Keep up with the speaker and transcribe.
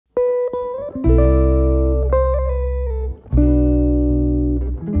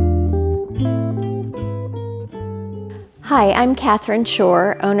Hi, I'm Kathryn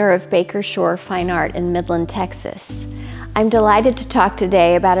Schorr, owner of Baker Schorr Fine Art in Midland, Texas. I'm delighted to talk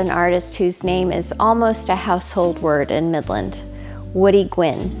today about an artist whose name is almost a household word in Midland, Woody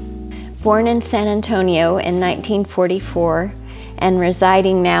Gwyn. Born in San Antonio in 1944 and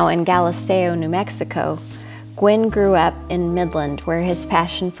residing now in Galisteo, New Mexico, Gwyn grew up in Midland where his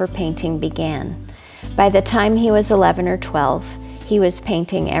passion for painting began. By the time he was 11 or 12, he was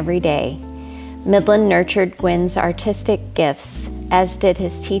painting every day. Midland nurtured Gwyn's artistic gifts, as did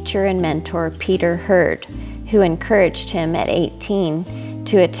his teacher and mentor, Peter Hurd, who encouraged him at 18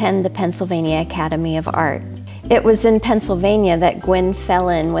 to attend the Pennsylvania Academy of Art. It was in Pennsylvania that Gwyn fell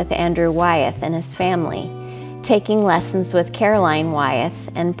in with Andrew Wyeth and his family, taking lessons with Caroline Wyeth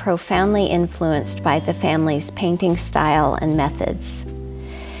and profoundly influenced by the family's painting style and methods.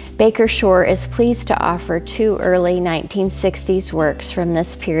 Baker Schorr is pleased to offer two early 1960s works from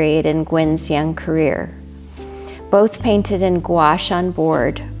this period in Gwyn's young career. Both painted in gouache on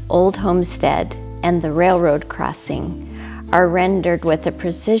board, Old Homestead and the Railroad Crossing are rendered with the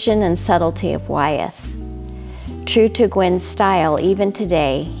precision and subtlety of Wyeth. True to Gwyn's style, even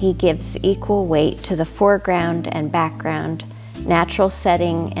today, he gives equal weight to the foreground and background, natural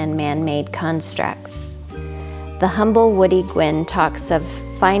setting and man-made constructs. The humble Woody Gwyn talks of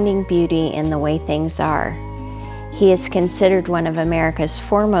finding beauty in the way things are. He is considered one of America's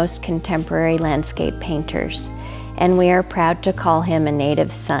foremost contemporary landscape painters, and we are proud to call him a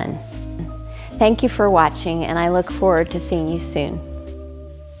native son. Thank you for watching, and I look forward to seeing you soon.